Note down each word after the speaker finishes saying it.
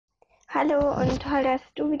Hallo und toll, dass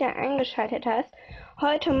du wieder eingeschaltet hast.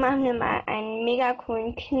 Heute machen wir mal einen mega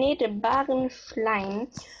coolen knetbaren Schleim.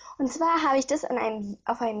 Und zwar habe ich das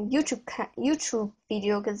auf einem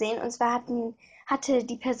YouTube-Video gesehen. Und zwar hatte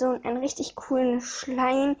die Person einen richtig coolen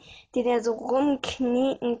Schleim, den er so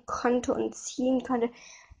rumkneten konnte und ziehen konnte.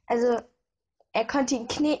 Also er konnte ihn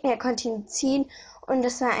kneten, er konnte ihn ziehen und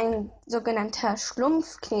das war ein sogenannter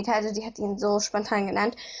Schlumpfkneter, also die hat ihn so spontan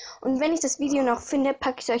genannt. Und wenn ich das Video noch finde,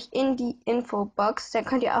 packe ich es euch in die Infobox, da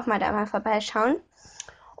könnt ihr auch mal da mal vorbeischauen.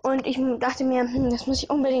 Und ich dachte mir, das muss ich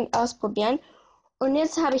unbedingt ausprobieren. Und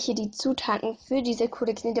jetzt habe ich hier die Zutaten für diese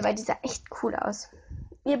coole Knete, weil die sah echt cool aus.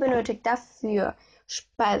 Ihr benötigt dafür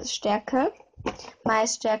Speisestärke,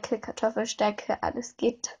 Maisstärke, Kartoffelstärke, alles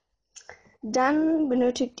geht. Dann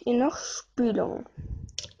benötigt ihr noch Spülung.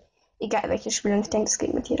 Egal welche Spülung, ich denke, das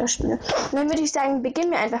geht mit jeder Spülung. Und dann würde ich sagen, beginnen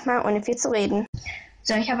wir einfach mal, ohne viel zu reden.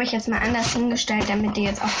 So, ich habe euch jetzt mal anders hingestellt, damit ihr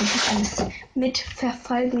jetzt auch wirklich alles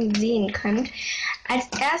mitverfolgen sehen könnt. Als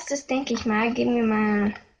erstes, denke ich mal, geben wir mal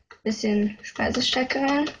ein bisschen Speisestärke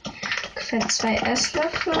rein. Ungefähr 2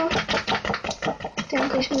 Esslöffel,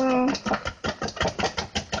 denke ich mal.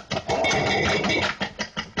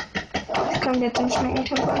 Das kommt jetzt nicht mehr im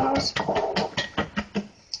Tempo raus.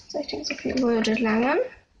 So, ich denke, so viel würde lange.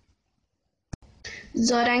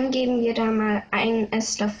 So, dann geben wir da mal einen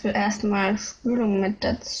Esslöffel erstmal Spülung mit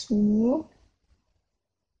dazu.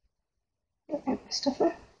 Ein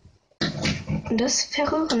Esslöffel. Und das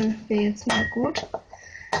verrühren wir jetzt mal gut.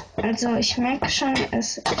 Also ich merke schon,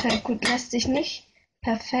 es gut lässt sich nicht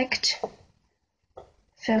perfekt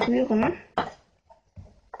verrühren.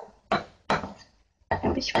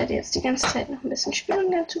 Aber ich werde jetzt die ganze Zeit noch ein bisschen Spülung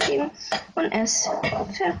dazu geben und es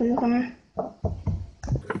verrühren.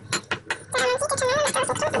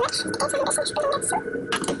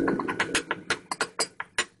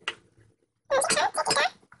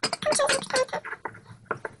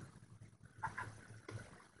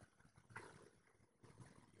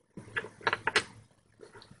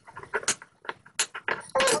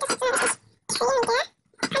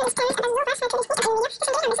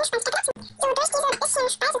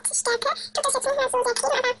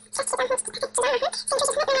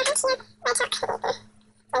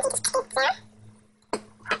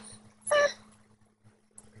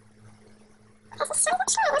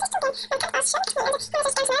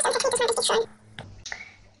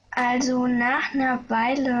 Also nach einer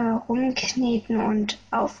Weile rumkneten und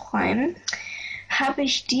aufräumen habe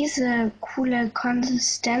ich diese coole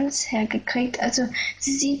Konsistenz hergekriegt. Also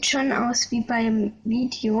sie sieht schon aus wie beim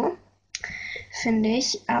Video, finde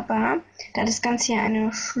ich. Aber da das Ganze ja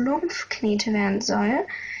eine Schlumpfknete werden soll,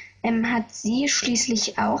 hat sie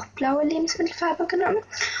schließlich auch blaue Lebensmittelfarbe genommen.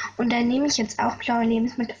 Und dann nehme ich jetzt auch blaue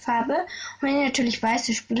Lebensmittelfarbe. Und wenn ihr natürlich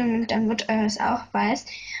weiße Spülung nehmt, dann wird eures auch weiß.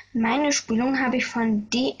 Meine Spülung habe ich von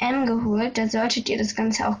DM geholt. Da solltet ihr das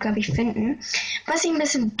Ganze auch, glaube ich, finden. Was ich ein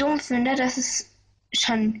bisschen dumm finde, dass es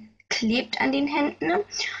schon klebt an den Händen.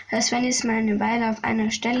 Das heißt, wenn ihr es mal eine Weile auf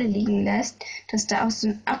einer Stelle liegen lässt, dass da auch so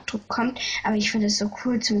ein Abdruck kommt. Aber ich finde es so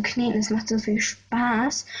cool zum Kneten. Es macht so viel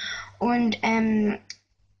Spaß. Und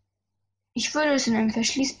ich würde es in einem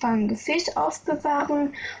verschließbaren Gefäß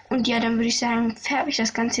aufbewahren und ja, dann würde ich sagen, färbe ich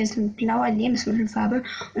das Ganze jetzt mit blauer Lebensmittelfarbe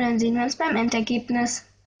und dann sehen wir uns beim Endergebnis.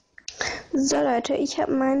 So Leute, ich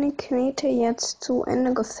habe meine Knete jetzt zu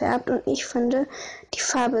Ende gefärbt und ich finde, die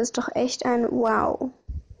Farbe ist doch echt ein Wow.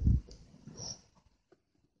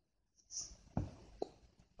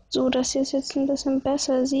 So, dass ihr es jetzt ein bisschen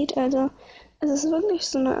besser seht, also es ist wirklich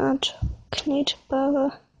so eine Art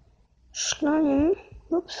knetbare Schleim.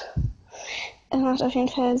 Ups. Es macht auf jeden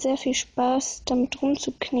Fall sehr viel Spaß, damit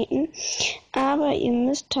rumzukneten, aber ihr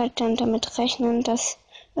müsst halt dann damit rechnen, dass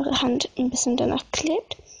eure Hand ein bisschen danach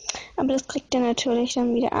klebt, aber das kriegt ihr natürlich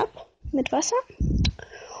dann wieder ab mit Wasser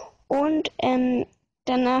und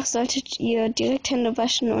danach solltet ihr direkt Hände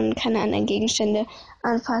waschen und keine anderen Gegenstände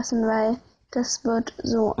anfassen, weil das wird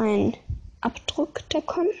so ein Abdruck da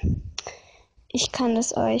kommen. Ich kann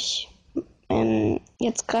das euch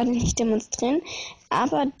jetzt gerade nicht demonstrieren,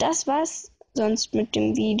 aber das war's sonst mit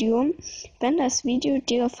dem Video. Wenn das Video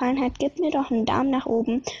dir gefallen hat, gib mir doch einen Daumen nach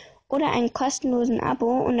oben oder einen kostenlosen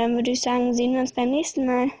Abo und dann würde ich sagen, sehen wir uns beim nächsten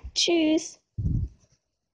Mal. Tschüss!